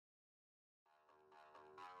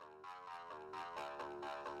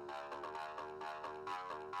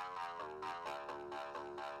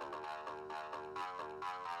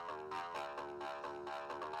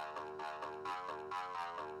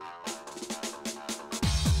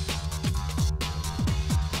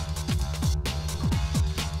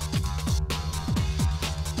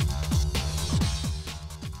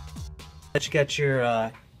That you got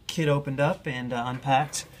your kit opened up and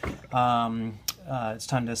unpacked. It's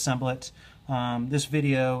time to assemble it. This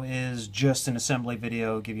video is just an assembly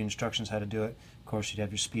video, give you instructions how to do it. Of course, you'd have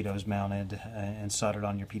your speedos mounted and soldered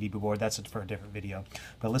on your PDB board. That's it for a different video.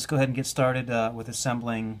 But let's go ahead and get started with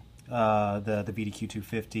assembling the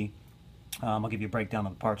VDQ250. I'll give you a breakdown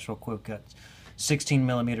of the parts real quick. Got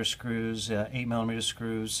 16mm screws, 8mm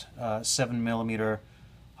screws, 7mm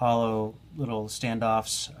hollow little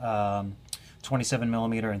standoffs,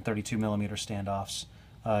 27mm and 32mm standoffs.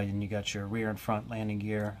 And you got your rear and front landing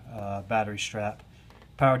gear, battery strap,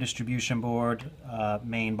 power distribution board,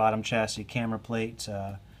 main bottom chassis camera plate.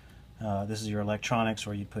 This is your electronics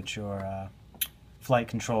where you put your flight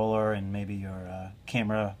controller and maybe your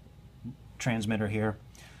camera transmitter here.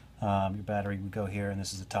 Your battery would go here, and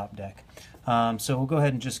this is the top deck. So we'll go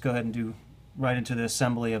ahead and do right into the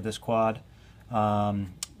assembly of this quad.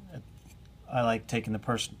 I like taking the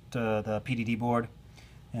PDD board,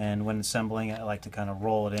 and when assembling it, I like to kind of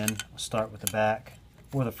roll it in. I'll start with the back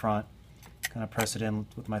or the front, kind of press it in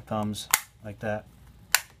with my thumbs like that.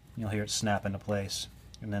 You'll hear it snap into place,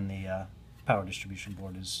 and then the power distribution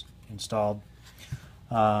board is installed.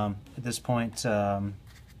 At this point, I'll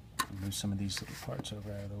move some of these little parts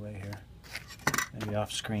over out of the way here. Maybe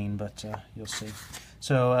off screen, but you'll see.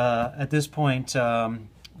 So at this point,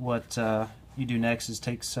 what you do next is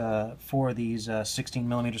take 4 of these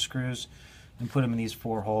 16mm screws and put them in these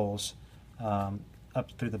 4 holes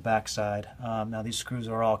up through the back side. Now these screws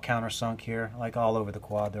are all countersunk here, like all over the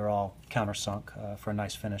quad. They're all countersunk for a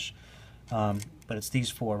nice finish. But it's these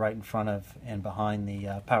 4 right in front of and behind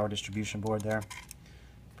the power distribution board there.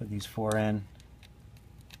 Put these 4 in,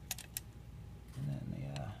 and then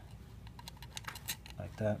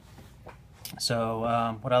like that.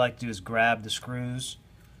 So what I like to do is grab the screws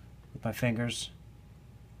with my fingers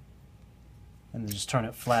and then just turn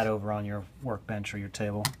it flat over on your workbench or your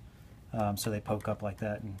table, so they poke up like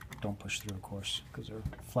that and don't push through, of course, because they're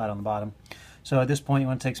flat on the bottom. So at this point you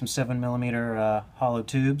want to take some 7mm hollow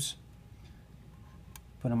tubes,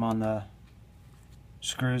 put them on the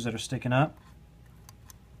screws that are sticking up,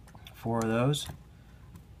 4 of those.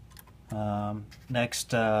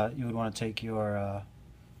 Next you would want to take your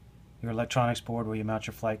electronics board where you mount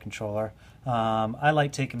your flight controller. I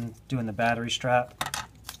like doing the battery strap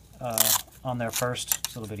on there first.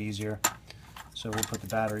 It's a little bit easier. So we'll put the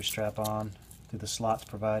battery strap on through the slots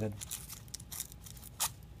provided.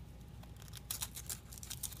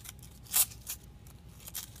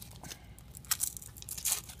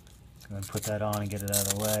 Go ahead and put that on and get it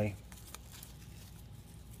out of the way.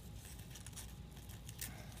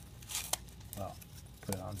 Well,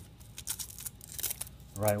 put it on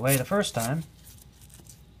the right way the first time.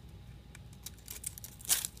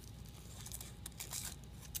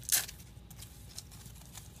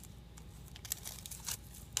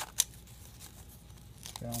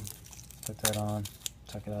 Put that on,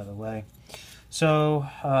 tuck it out of the way. So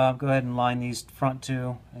go ahead and line these front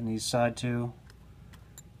 2 and these side 2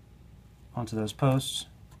 onto those posts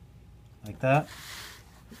like that.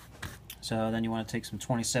 So then you want to take some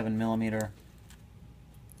 27mm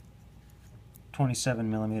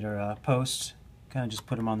posts, kind of just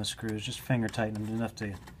put them on the screws, just finger tighten them enough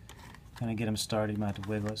to kind of get them started. You might have to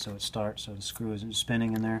wiggle it so it starts, so the screw isn't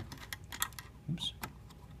spinning in there. Oops.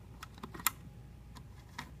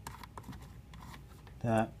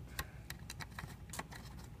 That.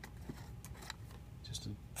 Just a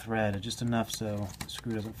thread, just enough so the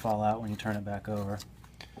screw doesn't fall out when you turn it back over.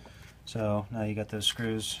 So now you got those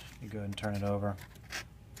screws, you go ahead and turn it over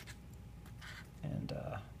and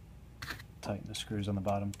tighten the screws on the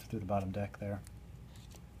bottom, through the bottom deck there.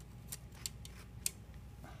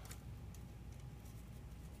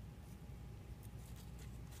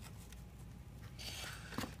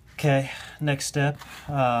 Okay, next step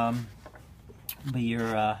be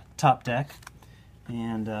your top deck,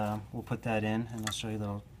 and we'll put that in, and I'll show you a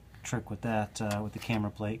little trick with that with the camera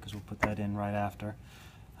plate, because we'll put that in right after.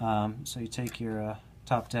 So you take your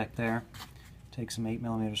top deck there, take some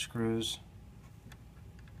 8mm screws,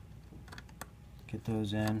 get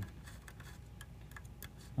those in.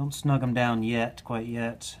 Don't snug them down yet, quite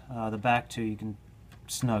yet. The back 2 you can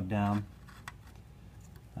snug down,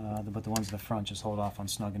 but the ones in the front, just hold off on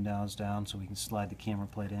snugging those down so we can slide the camera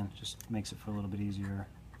plate in. Just makes it for a little bit easier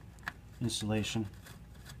installation.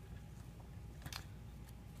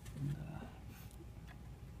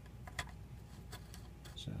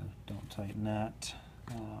 So don't tighten that.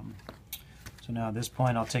 So now at this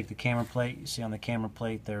point I'll take the camera plate. You see on the camera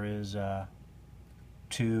plate there is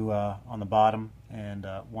 2 on the bottom and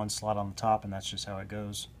 1 slot on the top, and that's just how it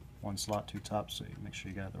goes. 1 slot, 2 tops, so you make sure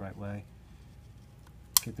you got it the right way.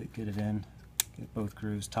 get it in. Get both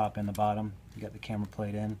grooves, top and the bottom. You got the camera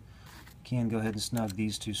plate in. You can go ahead and snug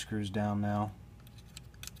these two screws down now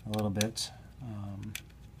a little bit.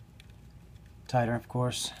 Tighter, of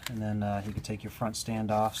course, and then you can take your front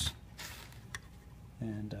standoffs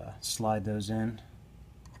and slide those in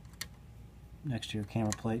next to your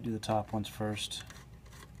camera plate. Do the top ones first.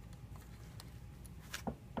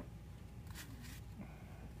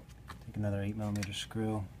 Take another 8mm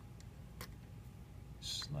screw,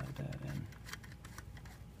 slide that in.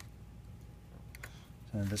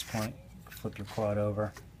 So at this point, flip your quad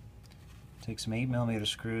over. Take some 8mm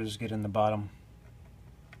screws, get in the bottom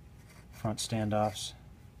front standoffs,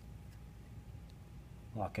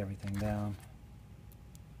 lock everything down.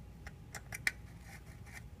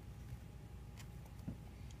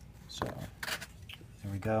 So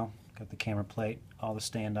there we go. Got the camera plate. All the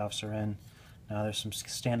standoffs are in. Now there's some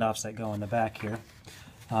standoffs that go in the back here.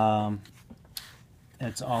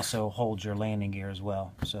 It also holds your landing gear as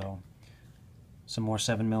well. So some more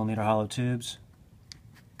 7mm hollow tubes.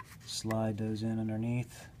 Slide those in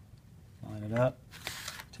underneath. Line it up.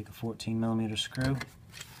 Take a 14mm screw.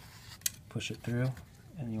 Push it through.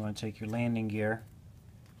 And you want to take your landing gear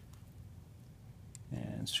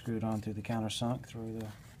and screw it on through the countersunk through the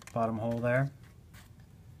bottom hole there.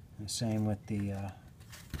 And same with the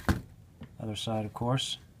other side, of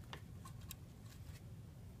course.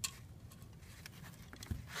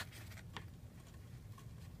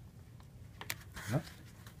 Yep.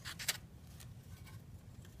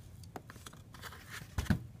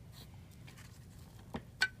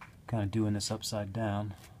 Kind of doing this upside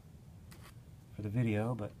down for the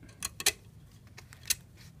video, but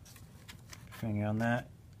finger on that.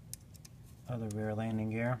 Other rear landing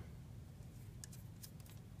gear.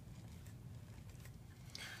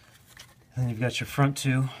 And then you've got your front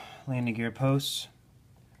two landing gear posts.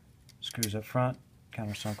 Screws up front,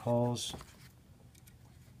 countersunk holes.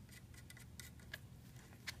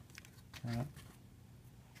 Right.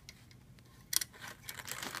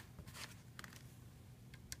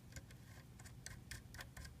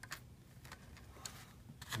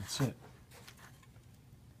 That's it.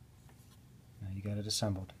 Now you got it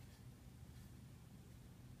assembled.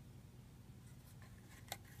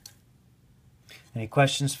 Any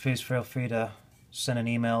questions, please feel free to send an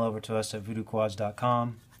email over to us at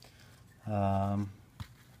VooDooQuads.com.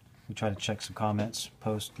 We try to check some comments,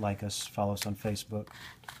 post, like us, follow us on Facebook.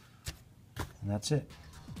 And that's it.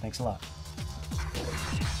 Thanks a lot.